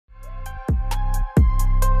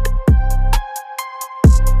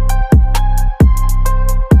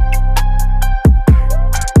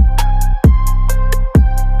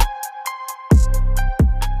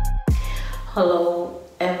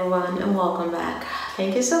back.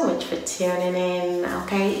 Thank you so much for tuning in.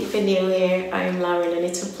 Okay, if you're new here, I'm Lauren and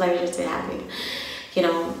it's a pleasure to have you. You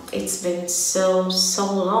know, it's been so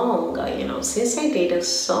long, since I did a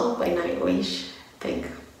song by NIGHTWISH. I think,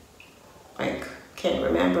 like, can't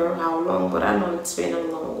remember how long, but I know it's been a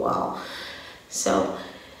long while. So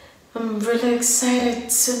I'm really excited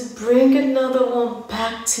to bring another one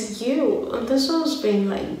back to you. And this one's been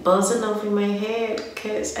like buzzing off in my head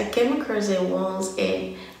because I came across it once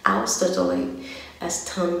and I was totally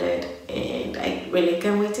astounded, and I really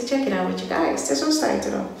can't wait to check it out with you guys. This one's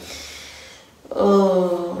titled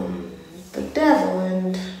The Devil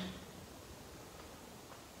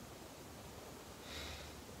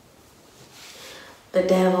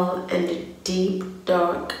and the Deep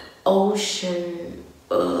Dark Ocean.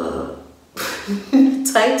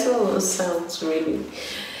 Title sounds really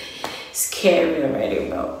scary already,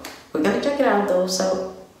 but we're gonna check it out though,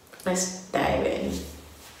 so let's dive in.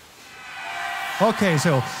 Okay,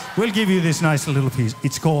 so we'll give you this nice little piece.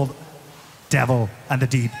 It's called Devil and the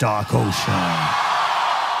Deep Dark Ocean.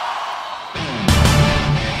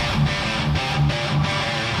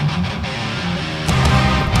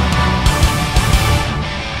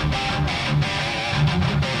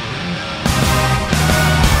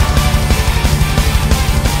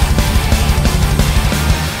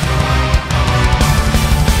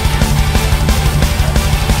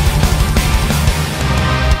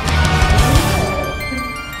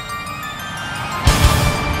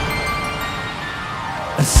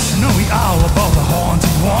 A snowy owl above the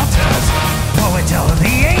haunted waters, poet tell of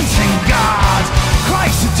the ancient gods,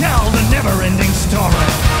 Christ to tell the never-ending story,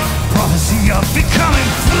 prophecy of becoming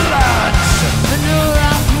floods. The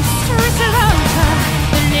Nora mysteries around her,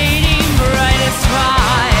 the lady brightest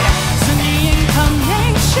ride, so the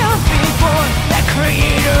incarnation before the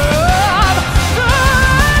creator of the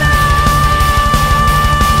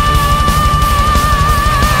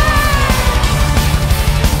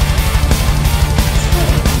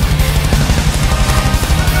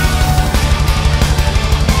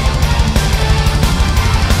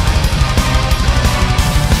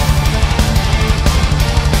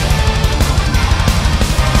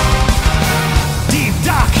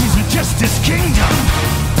Justice Kingdom,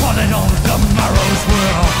 pulling on the marrow's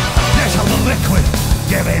world. There's all the liquid,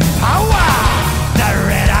 giving power. The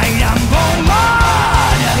red-eyed and bone blood.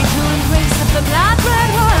 to embrace of the blood red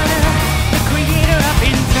water, the creator of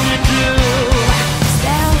infinite blue.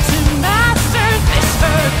 Stealth and masters, this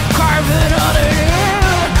earth, carving on it in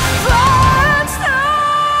fire and snow.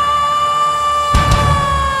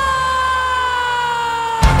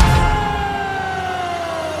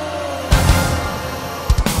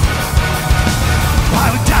 I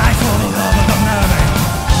would die for the love of the mermaid,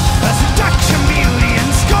 a seduction, beauty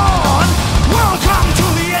and scorn. Welcome to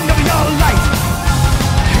the end of your life.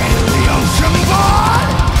 Hail the ocean born.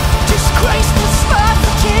 Disgrace the spot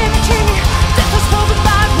for Timothy, death was spoken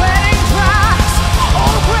by wedding tracks.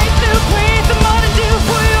 All great new breed, the modern dew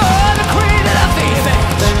for you are the created of the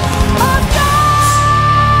image of God.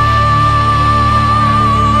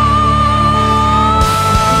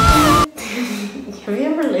 Have you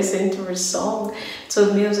ever listened to a song,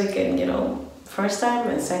 to music, and first time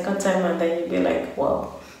and second time, and then you'd be like,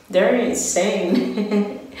 wow, they're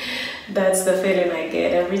insane. That's the feeling I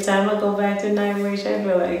get every time I go back to NIGHTWISH. I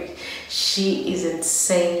feel like she is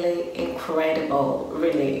insanely incredible,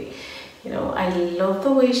 really. I love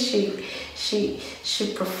the way she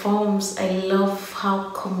performs. I love how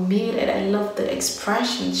committed. I love the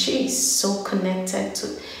expression. She is so connected to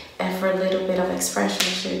every little bit of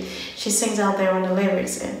expression she sings out there on the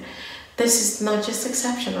lyrics, and this is not just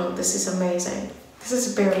exceptional, this is amazing. This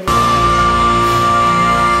is beautiful.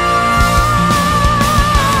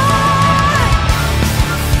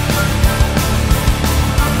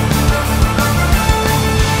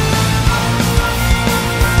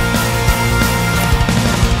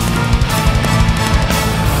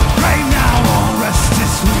 Right now all rest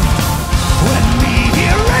is sweet, when we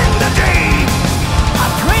here in the day. I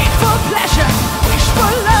pray for pleasure, wish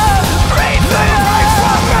for love, pray for Life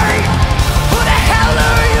for me. who the hell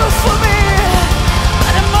are you for me?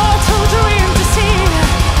 An immortal dream to see.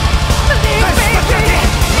 Believe me,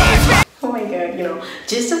 believe me. Oh my god,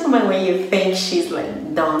 just the moment when you think she's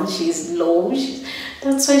like done, she's low,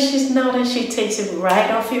 that's why she's not, and she takes it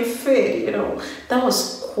right off your feet. That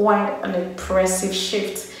was quite an impressive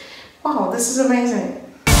shift. Wow, this is amazing.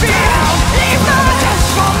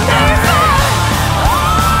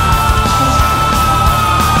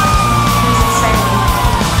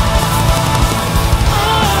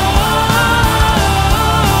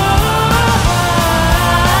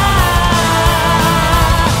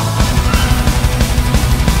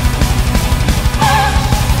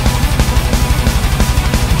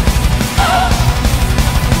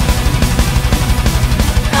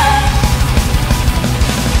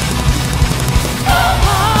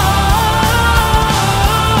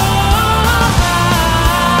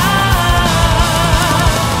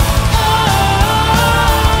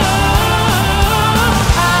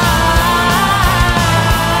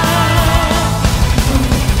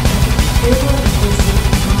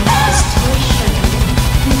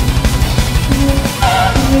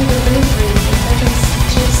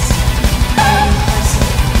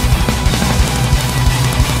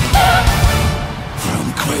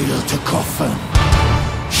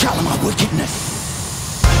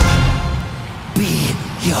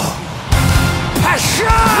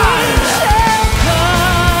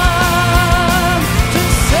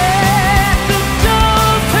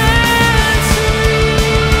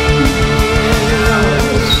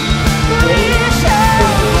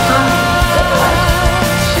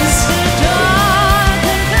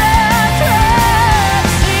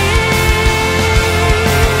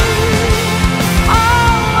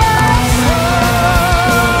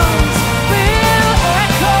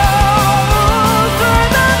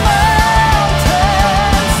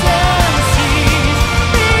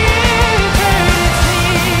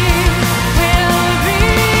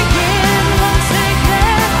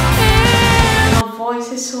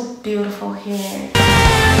 Beautiful hair.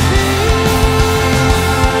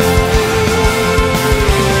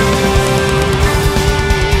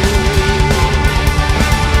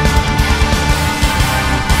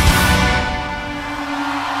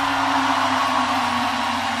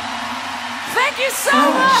 Thank you so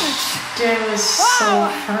much. That was so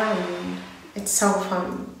fun. It's so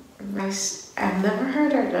fun. I've never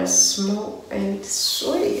heard her that smooth and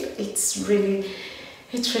sweet. It's really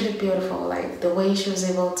beautiful. Like the way she was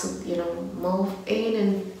able to, move in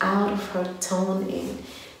and out of her tone and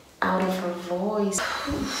out of her voice.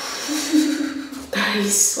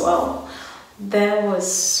 Well, that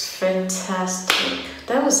was fantastic.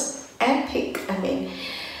 That was epic. I mean,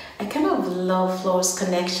 I kind of love Flora's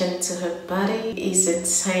connection to her body. It's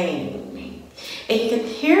insane. And you can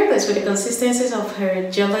hear this with the consistencies of her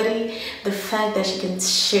agility, the fact that she can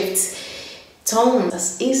shift tones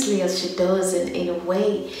as easily as she does it in a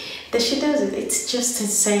way that she does it. It's just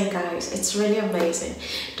insane, guys. It's really amazing.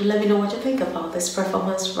 Do let me know what you think about this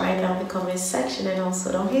performance right down in the comment section, and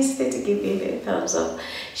also don't hesitate to give me a thumbs up,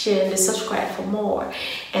 share, and subscribe for more.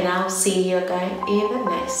 And I'll see you guys in the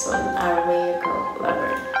next one. I remain your girl,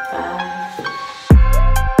 Lover. Bye.